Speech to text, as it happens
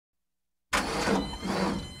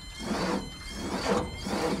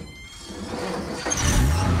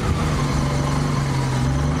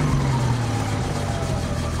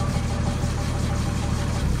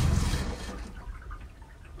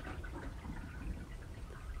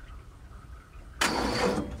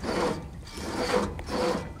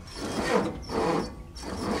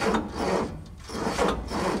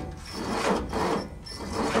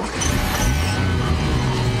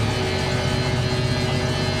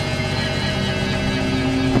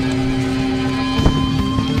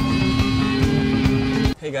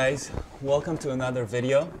Hey guys, welcome to another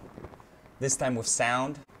video, this time with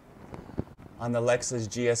sound, on the Lexus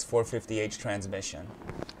GS450H transmission.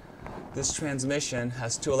 This transmission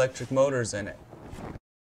has two electric motors in it.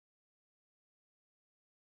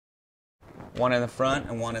 One in the front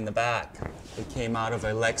and one in the back. It came out of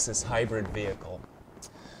a Lexus hybrid vehicle.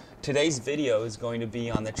 Today's video is going to be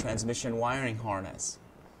on the transmission wiring harness.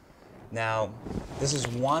 Now, this is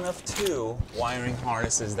one of two wiring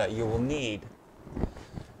harnesses that you will need.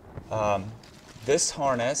 This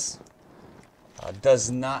harness does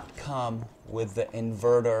not come with the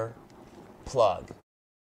inverter plug.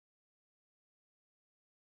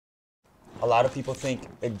 A lot of people think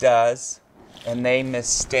it does, and they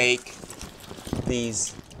mistake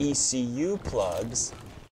these ECU plugs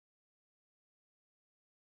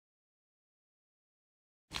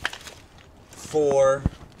for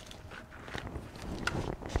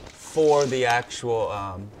the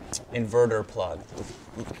actual inverter plug.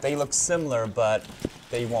 They look similar, but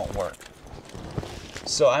they won't work.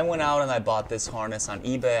 So I went out and I bought this harness on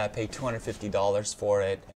eBay. I paid $250 for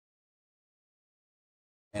it.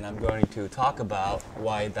 And I'm going to talk about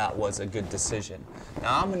why that was a good decision.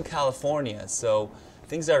 Now I'm in California, so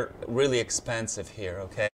things are really expensive here,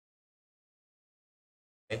 okay?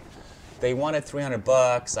 They wanted 300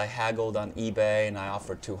 bucks. I haggled on eBay and I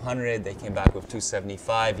offered 200. They came back with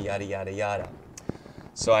 275, yada, yada, yada.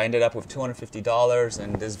 So I ended up with $250,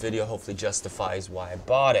 and this video hopefully justifies why I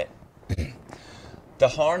bought it. The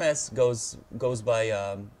harness goes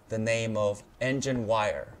by the name of engine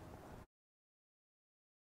wire.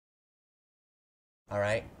 All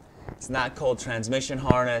right? It's not called transmission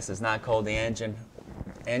harness. It's not called the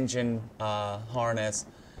engine harness.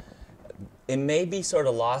 It may be sort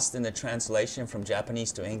of lost in the translation from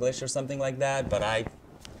Japanese to English or something like that, but I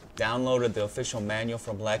downloaded the official manual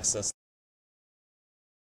from Lexus,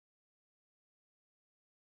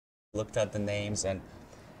 looked at the names, and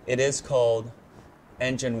it is called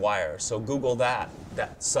engine wire. So Google that.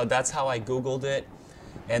 So that's how I Googled it,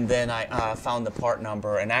 and then I found the part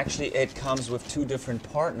number. And actually, it comes with two different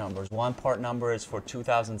part numbers. One part number is for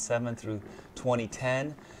 2007 through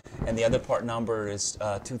 2010, and the other part number is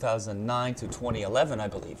 2009 to 2011, I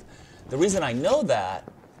believe. The reason I know that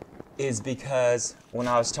is because when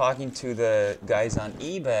I was talking to the guys on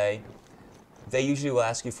eBay, they usually will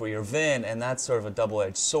ask you for your VIN, and that's sort of a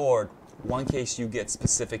double-edged sword. One case you get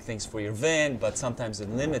specific things for your VIN, but sometimes it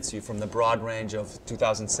limits you from the broad range of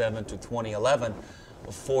 2007 to 2011,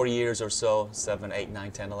 of 4 years or so, 7, 8,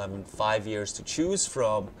 9, 10, 11, 5 years to choose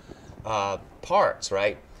from parts,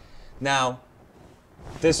 right? Now,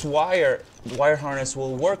 this wire harness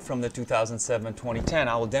will work from the 2007-2010.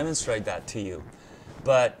 I will demonstrate that to you.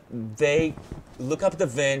 But they look up the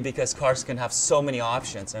VIN because cars can have so many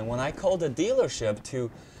options. And when I called the dealership to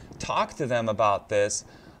talk to them about this,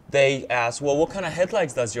 they asked, well, what kind of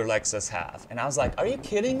headlights does your Lexus have? And I was like, are you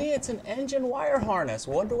kidding me? It's an engine wire harness.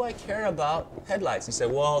 What do I care about headlights? He said,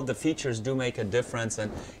 well, the features do make a difference,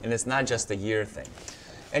 and it's not just a year thing.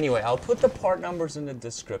 Anyway, I'll put the part numbers in the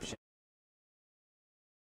description,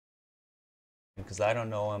 because I don't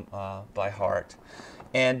know them by heart.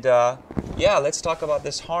 And yeah, let's talk about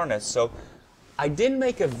this harness. So I didn't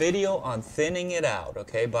make a video on thinning it out,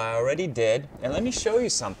 okay, but I already did. And let me show you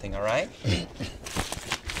something, all right?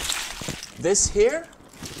 This here,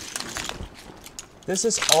 this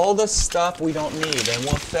is all the stuff we don't need. And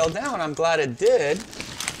what fell down, I'm glad it did.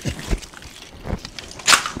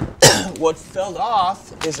 What fell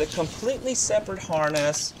off is a completely separate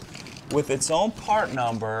harness with its own part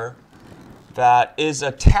number that is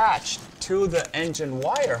attached to the engine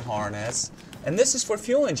wire harness, and this is for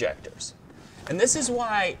fuel injectors. And this is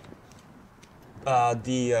why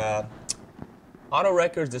the auto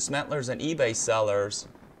records, dismantlers, and eBay sellers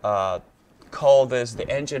call this the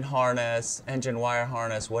engine harness, engine wire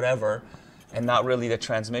harness, whatever, and not really the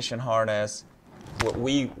transmission harness. What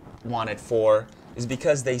we want it for is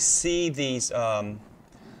because they see these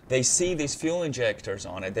fuel injectors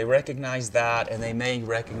on it. They recognize that, and they may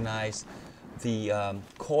recognize the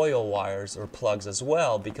coil wires or plugs as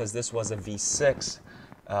well, because this was a V6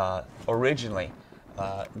 originally,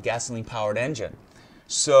 gasoline-powered engine.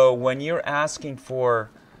 So when you're asking for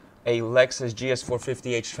a Lexus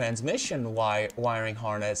GS450H transmission wiring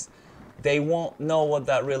harness, they won't know what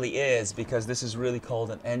that really is, because this is really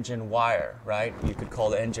called an engine wire, right? You could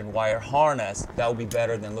call it engine wire harness. That would be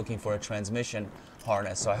better than looking for a transmission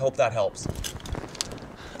harness. So I hope that helps.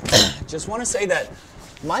 Just want to say that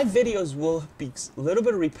my videos will be a little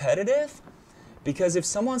bit repetitive, because if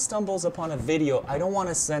someone stumbles upon a video, I don't want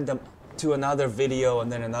to send them to another video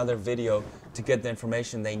and then another video to get the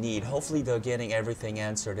information they need. Hopefully they're getting everything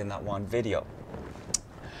answered in that one video.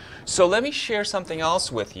 So let me share something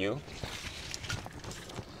else with you.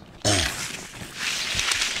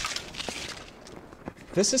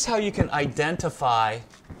 This is how you can identify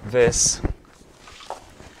this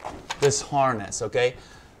harness, okay?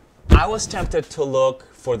 I was tempted to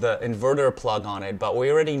look for the inverter plug on it, but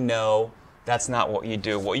we already know that's not what you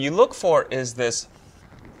do. What you look for is this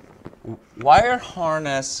wire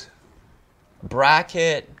harness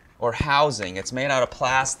bracket or housing. It's made out of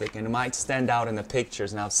plastic and it might stand out in the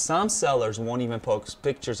pictures. Now, some sellers won't even post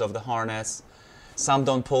pictures of the harness. Some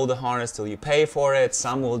don't pull the harness till you pay for it.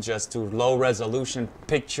 Some will just do low resolution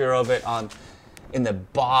picture of it in the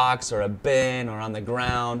box or a bin or on the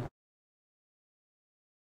ground.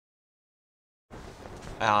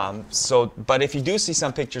 But if you do see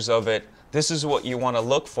some pictures of it, this is what you want to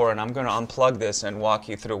look for, and I'm going to unplug this and walk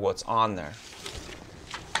you through what's on there.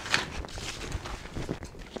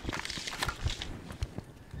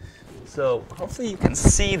 So hopefully you can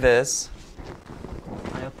see this.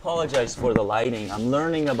 I apologize for the lighting. I'm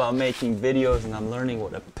learning about making videos, and I'm learning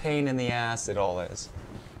what a pain in the ass it all is.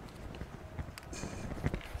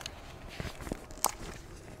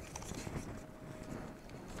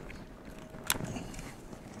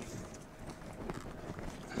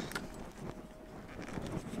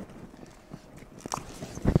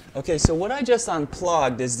 Okay, so what I just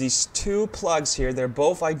unplugged is these two plugs here. They're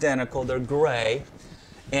both identical. They're gray.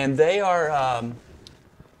 And they are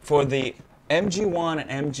for the Mg1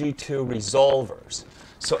 and Mg2 Resolvers.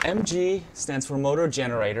 So Mg stands for motor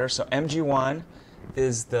generator. So Mg1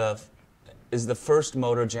 is the first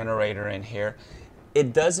motor generator in here.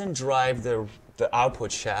 It doesn't drive the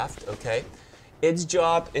output shaft, okay? Its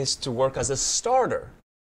job is to work as a starter.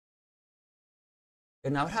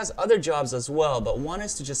 And now it has other jobs as well, but one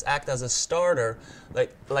is to just act as a starter,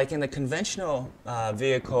 like in the conventional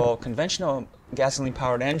vehicle, conventional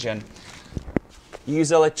gasoline-powered engine. You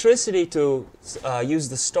use electricity to use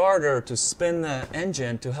the starter to spin the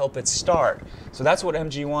engine to help it start. So that's what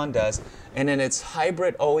Mg1 does. And in its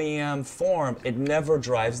hybrid OEM form, it never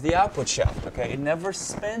drives the output shaft. Okay, it never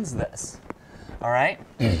spins this. All right.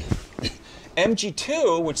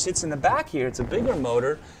 Mg2, which sits in the back here, it's a bigger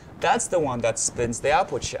motor. That's the one that spins the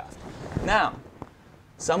output shaft. Now,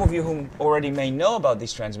 some of you who already may know about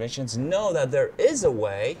these transmissions know that there is a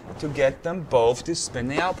way to get them both to spin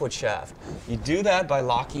the output shaft. You do that by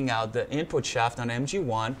locking out the input shaft on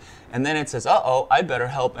Mg1, and then it says, uh-oh, I better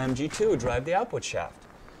help Mg2 drive the output shaft.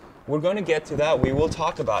 We're going to get to that. We will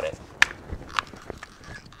talk about it.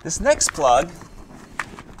 This next plug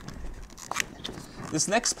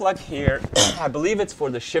here, I believe it's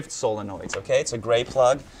for the shift solenoids, okay? It's a gray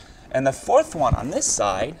plug. And the fourth one on this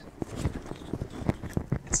side,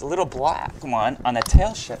 it's a little black one on the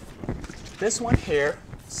tail shift. This one here,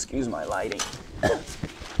 excuse my lighting.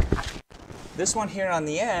 This one here on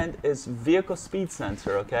the end is vehicle speed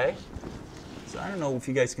sensor, okay? So I don't know if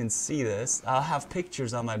you guys can see this. I'll have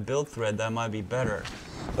pictures on my build thread that might be better.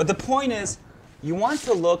 But the point is, you want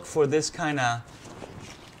to look for this kind of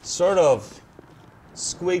sort of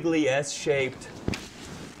squiggly S-shaped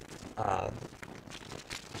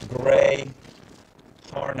gray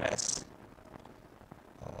harness,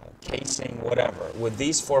 casing, whatever, with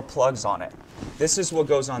these four plugs on it. This is what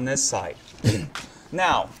goes on this side.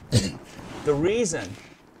 Now, the reason,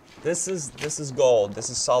 this is gold, this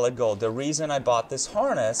is solid gold. The reason I bought this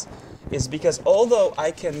harness is because although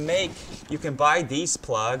you can buy these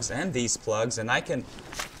plugs, and I can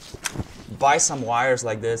buy some wires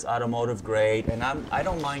like this, automotive grade, and I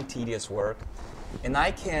don't mind tedious work, and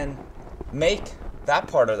I can make that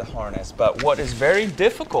part of the harness. But what is very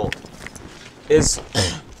difficult is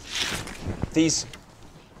these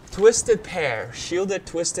shielded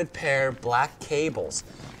twisted pair black cables.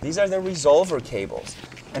 These are the resolver cables.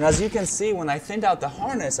 And as you can see, when I thinned out the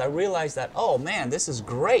harness, I realized that, oh man, this is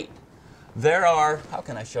great. There are, how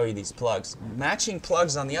can I show you these plugs? Matching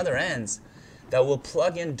plugs on the other ends that will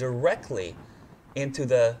plug in directly into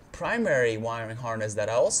the primary wiring harness that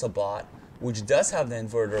I also bought, which does have the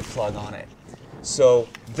inverter plug on it. So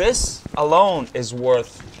this alone is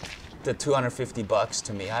worth the $250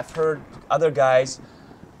 to me. I've heard other guys,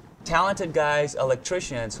 talented guys,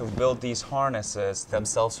 electricians who've built these harnesses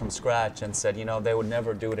themselves from scratch and said, you know, they would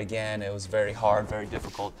never do it again. It was very hard, very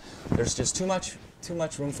difficult. There's just too much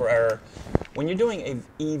room for error. When you're doing an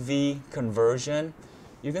EV conversion,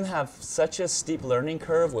 you're going to have such a steep learning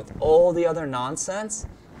curve with all the other nonsense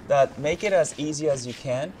that make it as easy as you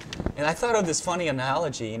can. And I thought of this funny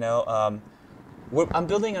analogy, you know, I'm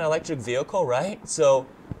building an electric vehicle, right? So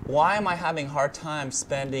why am I having a hard time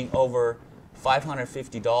spending over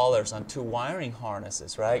 $550 on two wiring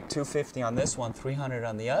harnesses, right? $250 on this one, $300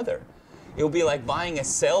 on the other. It would be like buying a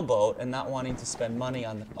sailboat and not wanting to spend money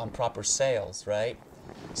on proper sails, right?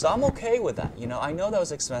 So I'm okay with that. You know, I know that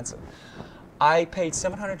was expensive. I paid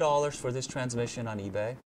 $700 for this transmission on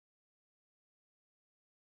eBay.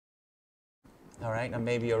 All right, and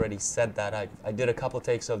maybe you already said that. I did a couple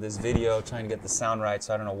takes of this video trying to get the sound right,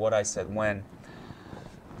 so I don't know what I said when.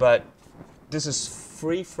 But this is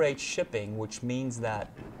free freight shipping, which means that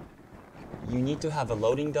you need to have a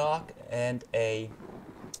loading dock and a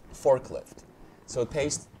forklift. So it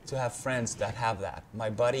pays to have friends that have that. My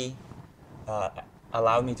buddy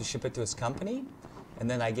allowed me to ship it to his company, and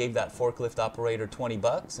then I gave that forklift operator 20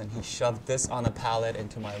 bucks, and he shoved this on a pallet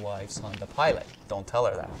into my wife's Honda Pilot. Don't tell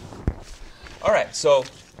her that. All right, so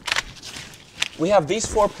we have these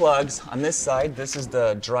 4 plugs on this side. This is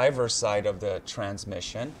the driver's side of the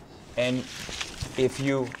transmission. And if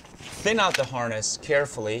you thin out the harness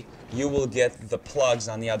carefully, you will get the plugs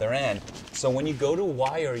on the other end. So when you go to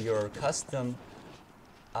wire your custom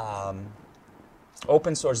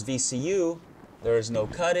open source VCU, there is no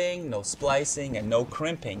cutting, no splicing, and no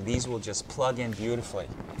crimping. These will just plug in beautifully.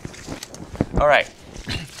 All right.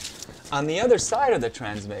 On the other side of the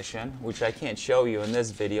transmission, which I can't show you in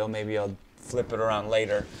this video, maybe I'll flip it around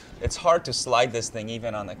later. It's hard to slide this thing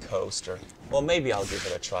even on the coaster. Well, maybe I'll give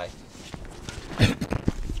it a try.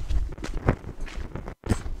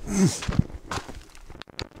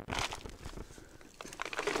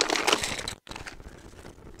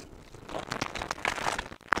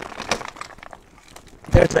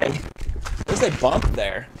 There's a bump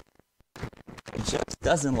there. It just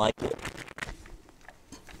doesn't like it.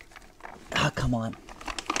 Ah, come on.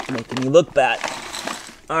 You're making me look bad.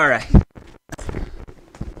 All right.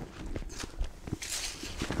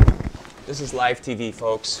 This is live TV,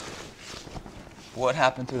 folks. What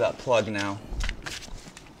happened to that plug now?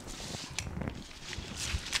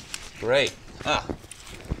 Great.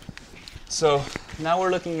 So now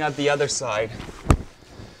we're looking at the other side.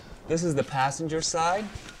 This is the passenger side.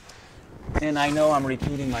 And I know I'm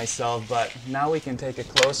repeating myself, but now we can take a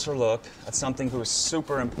closer look at something that is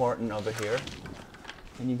super important over here.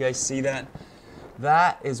 Can you guys see that?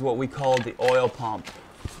 That is what we call the oil pump.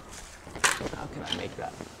 How can I make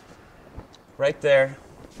that? Right there.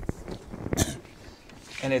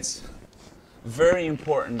 And it's very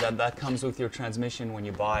important that that comes with your transmission when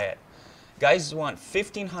you buy it. Guys want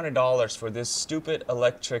 $1,500 for this stupid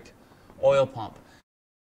electric oil pump.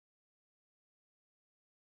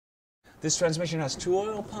 This transmission has 2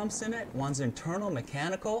 oil pumps in it. One's internal,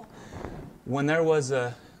 mechanical. When there was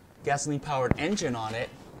a gasoline-powered engine on it,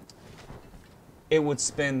 it would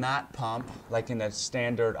spin that pump, like in a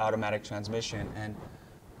standard automatic transmission, and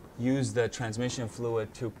use the transmission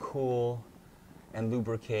fluid to cool and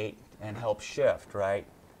lubricate and help shift, right?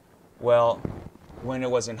 Well, when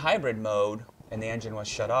it was in hybrid mode and the engine was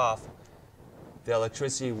shut off, the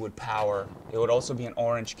electricity would power. It would also be an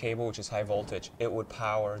orange cable, which is high voltage. It would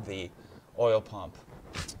power the oil pump.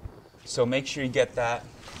 So make sure you get that.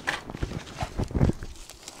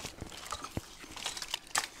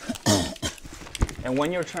 And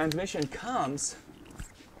when your transmission comes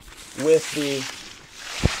with the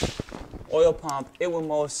oil pump, it will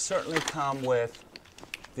most certainly come with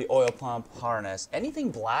the oil pump harness.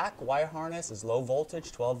 Anything black, wire harness, is low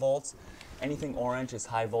voltage, 12 volts. Anything orange is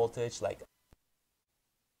high voltage, like